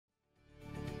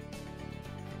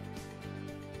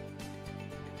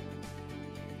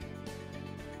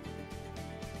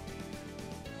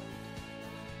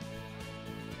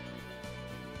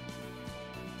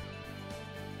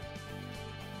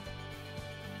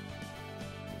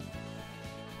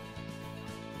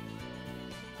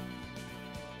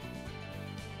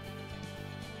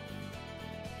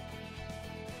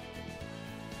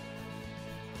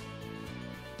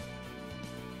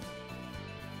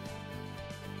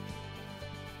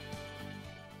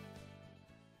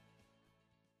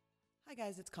Hi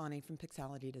guys, it's Connie from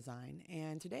Pixality Design,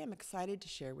 and today I'm excited to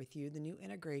share with you the new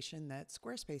integration that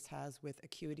Squarespace has with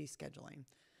Acuity Scheduling.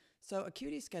 So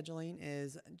Acuity Scheduling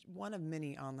is one of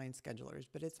many online schedulers,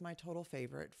 but it's my total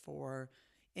favorite for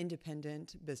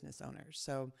independent business owners.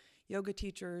 So yoga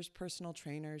teachers, personal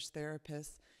trainers,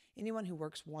 therapists, anyone who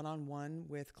works one-on-one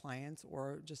with clients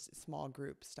or just small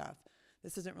group stuff.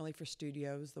 This isn't really for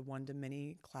studios, the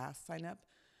one-to-many class sign-up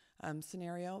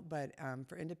scenario, but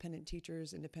for independent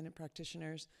teachers, independent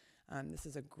practitioners, this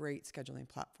is a great scheduling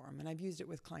platform. And I've used it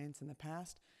with clients in the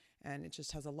past, and it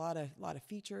just has a lot of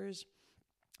features.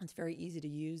 It's very easy to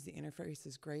use. The interface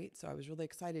is great. So I was really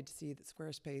excited to see that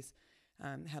Squarespace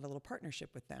had a little partnership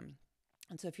with them.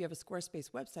 And so if you have a Squarespace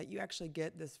website, you actually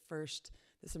get this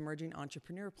emerging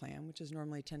entrepreneur plan, which is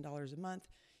normally $10 a month.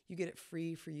 You get it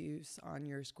free for use on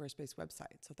your Squarespace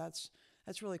website. So that's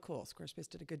really cool. Squarespace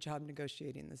did a good job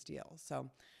negotiating this deal. So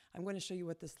I'm going to show you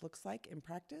what this looks like in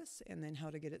practice and then how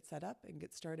to get it set up and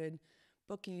get started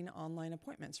booking online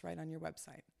appointments right on your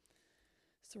website.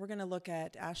 So we're going to look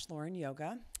at Ash Lauren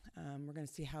Yoga. We're going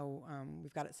to see how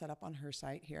we've got it set up on her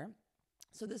site here.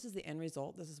 So this is the end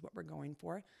result. This is what we're going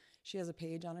for. She has a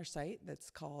page on her site that's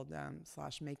called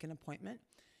 /make an appointment.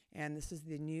 And this is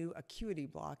the new Acuity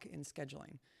block in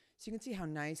scheduling. So you can see how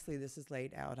nicely this is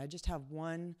laid out. I just have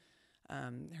one,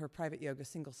 her private yoga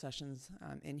single sessions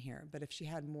in here. But if she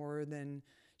had more than,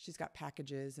 she's got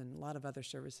packages and a lot of other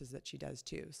services that she does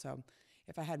too. So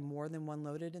if I had more than one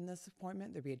loaded in this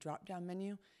appointment, there'd be a drop-down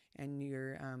menu and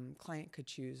your client could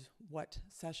choose what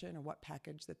session or what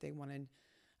package that they wanted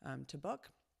to book.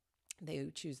 They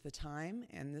choose the time,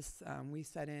 and this we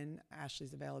set in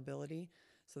Ashley's availability,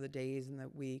 so the days and the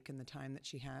week and the time that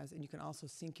she has, and you can also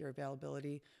sync your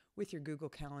availability with your Google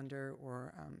Calendar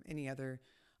or any other,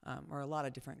 or a lot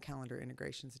of different calendar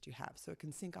integrations that you have. So it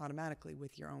can sync automatically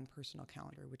with your own personal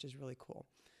calendar, which is really cool.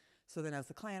 So then as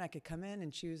the client, I could come in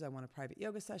and choose I want a private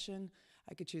yoga session.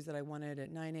 I could choose that I want it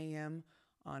at 9 a.m.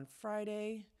 on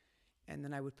Friday. And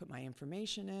then I would put my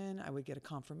information in, I would get a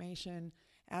confirmation,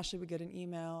 Ashley would get an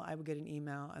email, I would get an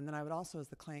email, and then I would also, as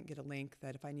the client, get a link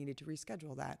that if I needed to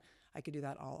reschedule that, I could do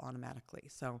that all automatically.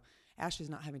 So Ashley's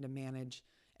not having to manage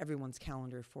everyone's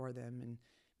calendar for them and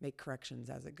make corrections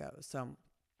as it goes. So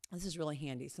this is really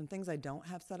handy. Some things I don't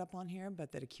have set up on here,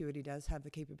 but that Acuity does have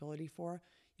the capability for.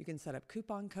 You can set up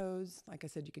coupon codes. Like I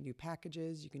said, you can do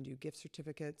packages, you can do gift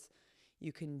certificates,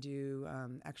 you can do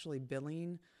actually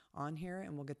billing on here,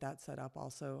 and we'll get that set up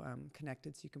also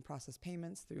connected so you can process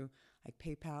payments through like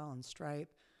PayPal and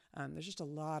Stripe. There's just a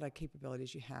lot of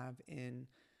capabilities you have in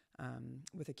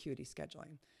with Acuity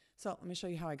Scheduling. So let me show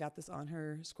you how I got this on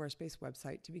her Squarespace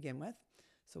website to begin with.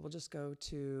 So we'll just go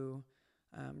to,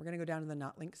 we're going to go down to the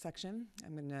not linked section.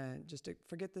 I'm going to just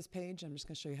forget this page. I'm just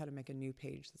going to show you how to make a new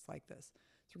page that's like this.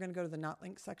 So we're going to go to the not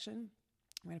linked section.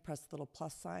 I'm going to press the little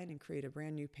plus sign and create a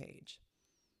brand new page.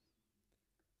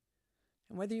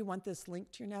 And whether you want this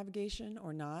linked to your navigation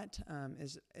or not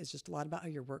is just a lot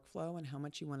about your workflow and how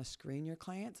much you want to screen your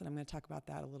clients. And I'm going to talk about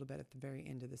that a little bit at the very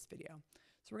end of this video.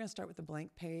 So we're going to start with a blank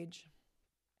page.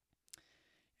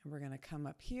 And we're going to come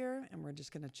up here and we're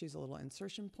just going to choose a little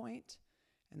insertion point.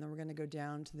 And then we're going to go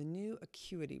down to the new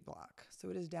Acuity block.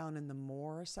 So it is down in the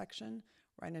More section,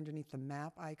 right underneath the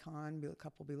map icon, a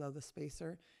couple below the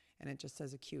spacer, and it just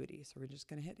says Acuity. So we're just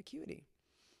going to hit Acuity.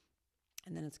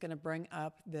 And then it's going to bring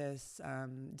up this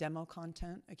demo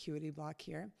content Acuity block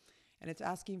here. And it's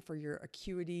asking for your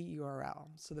Acuity URL.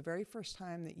 So the very first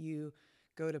time that you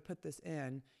go to put this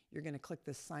in, you're going to click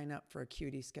this sign up for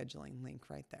Acuity Scheduling link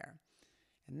right there.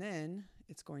 And then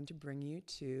it's going to bring you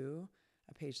to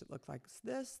a page that looks like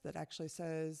this that actually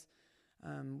says,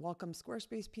 welcome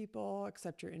Squarespace people,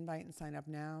 accept your invite and sign up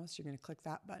now. So you're going to click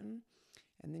that button.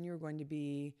 And then you're going to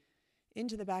be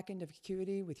into the back end of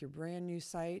Acuity with your brand new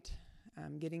site.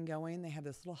 Getting going. They have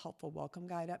this little helpful welcome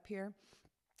guide up here.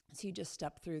 So you just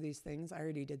step through these things. I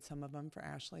already did some of them for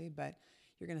Ashley, but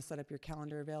you're going to set up your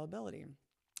calendar availability.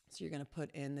 So you're going to put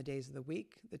in the days of the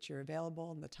week that you're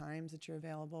available and the times that you're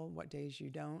available, what days you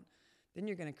don't. Then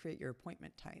you're going to create your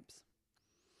appointment types.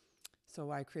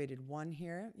 So I created one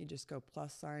here. You just go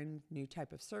plus sign new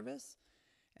type of service,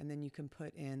 and then you can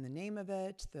put in the name of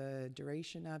it, the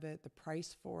duration of it, the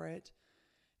price for it,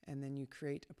 and then you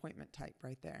create appointment type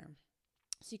right there.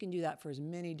 So you can do that for as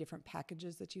many different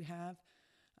packages that you have.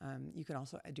 You can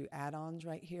also do add-ons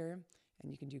right here,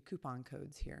 and you can do coupon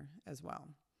codes here as well.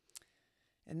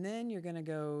 And then you're going to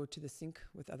go to the Sync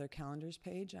with Other Calendars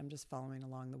page. I'm just following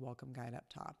along the welcome guide up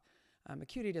top.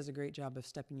 Acuity does a great job of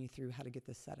stepping you through how to get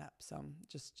this set up. So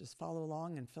just follow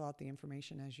along and fill out the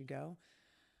information as you go.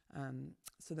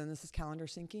 So then this is calendar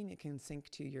syncing. It can sync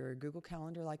to your Google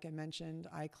Calendar, like I mentioned,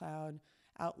 iCloud,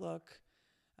 Outlook,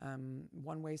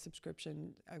 one-way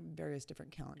subscription, various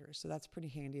different calendars. So that's pretty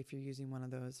handy if you're using one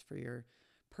of those for your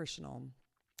personal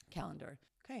calendar.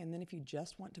 Okay, and then if you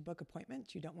just want to book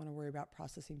appointments, you don't want to worry about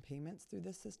processing payments through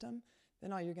this system,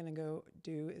 then all you're going to go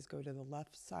do is go to the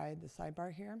left side, the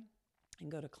sidebar here,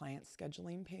 and go to Client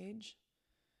Scheduling page.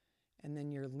 And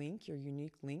then your link, your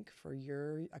unique link for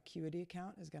your Acuity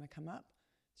account is going to come up.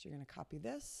 So you're going to copy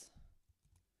this,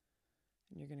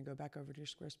 and you're going to go back over to your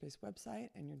Squarespace website,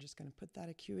 and you're just going to put that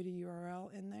Acuity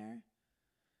URL in there,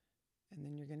 and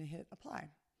then you're going to hit apply.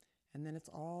 And then it's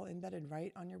all embedded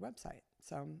right on your website.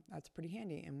 So that's pretty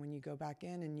handy. And when you go back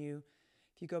in and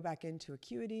if you go back into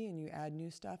Acuity and you add new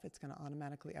stuff, it's going to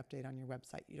automatically update on your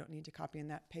website. You don't need to copy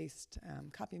and paste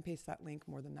that link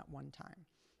more than that one time.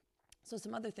 So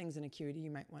some other things in Acuity you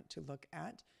might want to look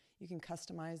at. You can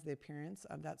customize the appearance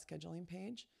of that scheduling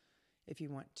page. If you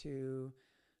want to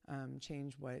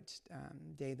change what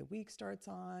day the week starts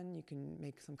on, you can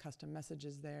make some custom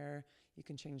messages there. You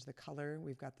can change the color.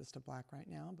 We've got this to black right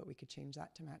now, but we could change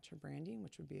that to match your branding,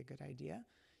 which would be a good idea.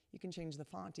 You can change the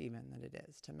font even that it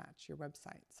is to match your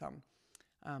website. So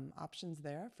options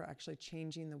there for actually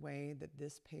changing the way that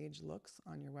this page looks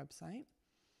on your website.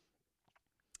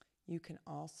 You can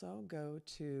also go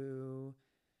to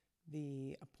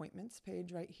the appointments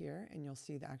page right here, and you'll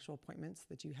see the actual appointments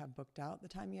that you have booked out, the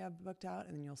time you have booked out,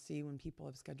 and then you'll see when people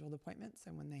have scheduled appointments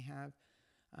and when they have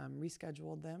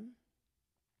rescheduled them.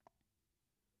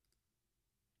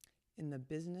 In the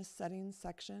business settings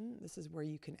section, this is where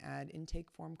you can add intake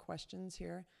form questions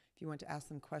here. If you want to ask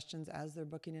them questions as they're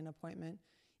booking an appointment,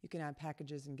 you can add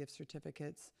packages and gift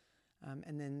certificates.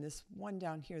 And then this one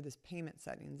down here, this payment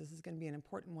settings, this is going to be an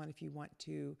important one if you want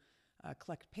to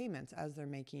collect payments as they're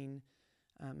making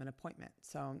an appointment.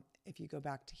 So if you go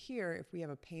back to here, if we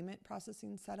have a payment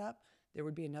processing set up, there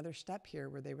would be another step here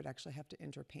where they would actually have to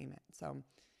enter payment. So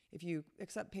if you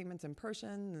accept payments in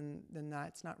person, then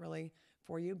that's not really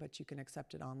for you, but you can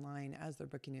accept it online as they're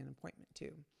booking an appointment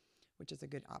too, which is a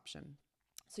good option.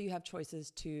 So you have choices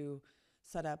to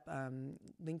set up,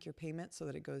 link your payment so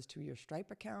that it goes to your Stripe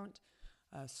account,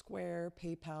 Square,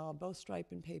 PayPal, both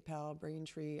Stripe and PayPal,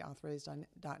 Braintree,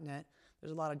 Authorize.net.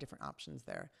 There's a lot of different options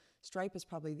there. Stripe is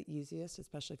probably the easiest,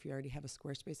 especially if you already have a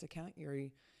Squarespace account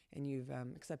and you've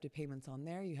accepted payments on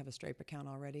there. You have a Stripe account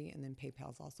already, and then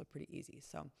PayPal is also pretty easy.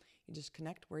 So you just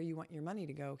connect where you want your money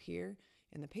to go here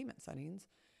in the payment settings,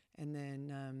 and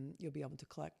then you'll be able to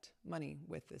collect money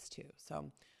with this too. So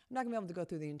I'm not going to be able to go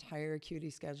through the entire Acuity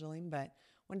scheduling, but I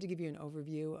wanted to give you an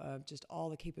overview of just all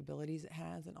the capabilities it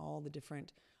has and all the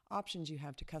different options you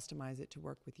have to customize it to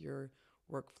work with your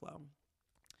workflow.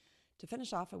 To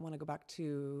finish off, I want to go back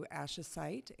to Ash's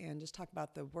site and just talk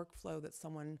about the workflow that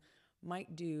someone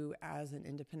might do as an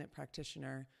independent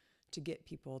practitioner to get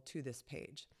people to this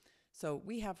page. So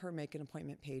we have her make an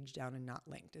appointment page down and not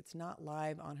linked. It's not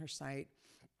live on her site.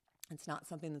 It's not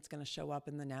something that's going to show up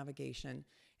in the navigation,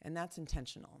 and that's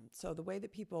intentional. So the way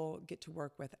that people get to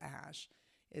work with Ash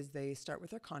is they start with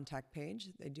their contact page.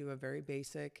 They do a very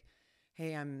basic,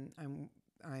 hey, I'm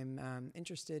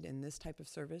interested in this type of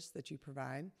service that you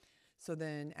provide. So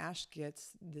then Ash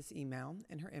gets this email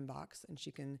in her inbox, and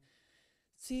she can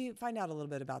find out a little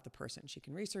bit about the person. She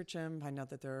can research them, find out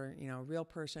that they're a real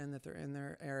person, that they're in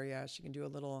their area. She can do a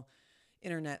little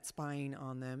internet spying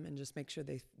on them and just make sure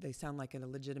they sound like a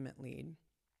legitimate lead.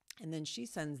 And then she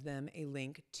sends them a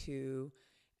link to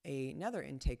another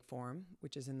intake form,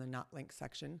 which is in the not linked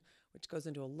section, which goes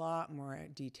into a lot more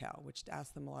detail, which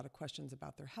asks them a lot of questions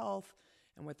about their health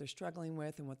and what they're struggling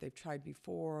with and what they've tried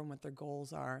before and what their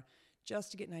goals are,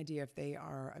 just to get an idea if they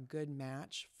are a good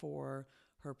match for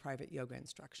her private yoga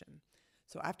instruction.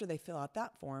 So after they fill out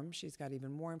that form, she's got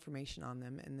even more information on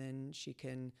them, and then she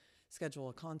can schedule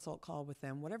a consult call with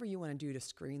them, whatever you want to do to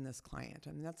screen this client.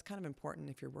 I mean, that's kind of important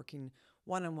if you're working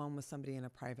one-on-one with somebody in a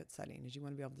private setting, is you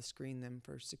want to be able to screen them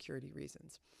for security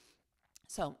reasons.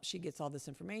 So she gets all this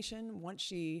information. Once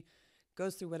she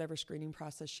goes through whatever screening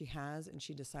process she has and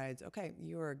she decides, okay,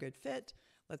 you're a good fit,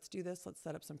 let's do this, let's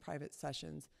set up some private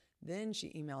sessions, then she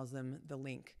emails them the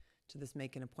link to this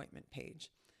make an appointment page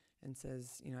and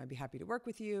says, I'd be happy to work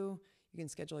with you. You can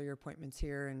schedule your appointments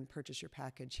here and purchase your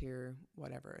package here,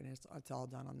 whatever. And it's all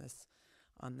done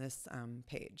on this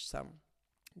page. So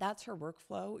that's her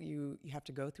workflow. You have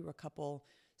to go through a couple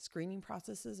screening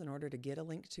processes in order to get a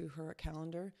link to her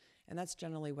calendar. And that's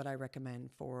generally what I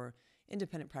recommend for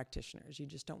independent practitioners. You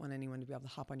just don't want anyone to be able to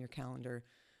hop on your calendar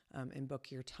and book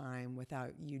your time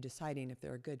without you deciding if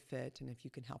they're a good fit and if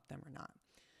you can help them or not.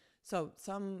 So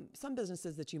some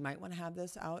businesses that you might want to have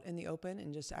this out in the open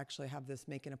and just actually have this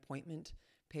make an appointment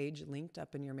page linked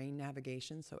up in your main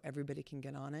navigation so everybody can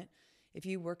get on it. If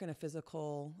you work in a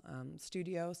physical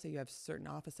studio, so you have certain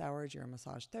office hours, you're a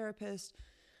massage therapist,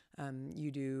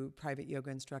 you do private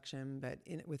yoga instruction, but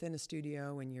within a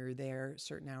studio, when you're there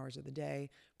certain hours of the day,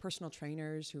 personal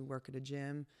trainers who work at a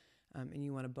gym, and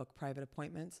you want to book private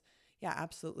appointments, yeah,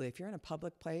 absolutely. If you're in a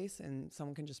public place and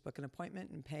someone can just book an appointment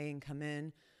and pay and come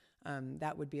in,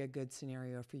 that would be a good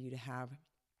scenario for you to have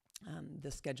the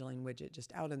scheduling widget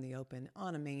just out in the open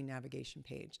on a main navigation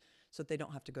page so that they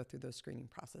don't have to go through those screening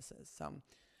processes. So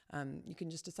you can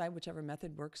just decide whichever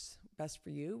method works best for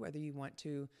you, whether you want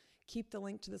to keep the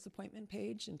link to this appointment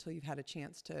page until you've had a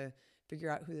chance to figure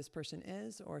out who this person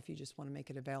is, or if you just want to make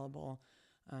it available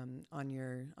on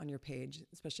your page,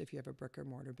 especially if you have a brick or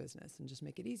mortar business, and just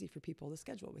make it easy for people to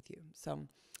schedule with you. So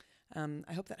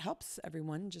I hope that helps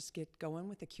everyone just get going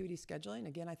with Acuity Scheduling.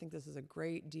 Again, I think this is a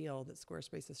great deal that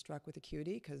Squarespace has struck with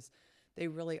Acuity because they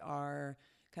really are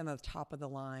kind of the top of the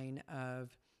line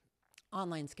of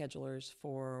online schedulers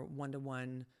for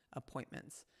one-to-one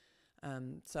appointments.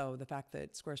 So the fact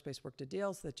that Squarespace worked a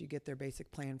deal so that you get their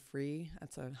basic plan free,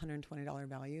 that's a $120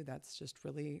 value. That's just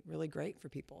really, really great for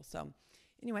people. So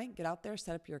anyway, get out there,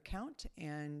 set up your account,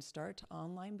 and start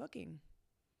online booking.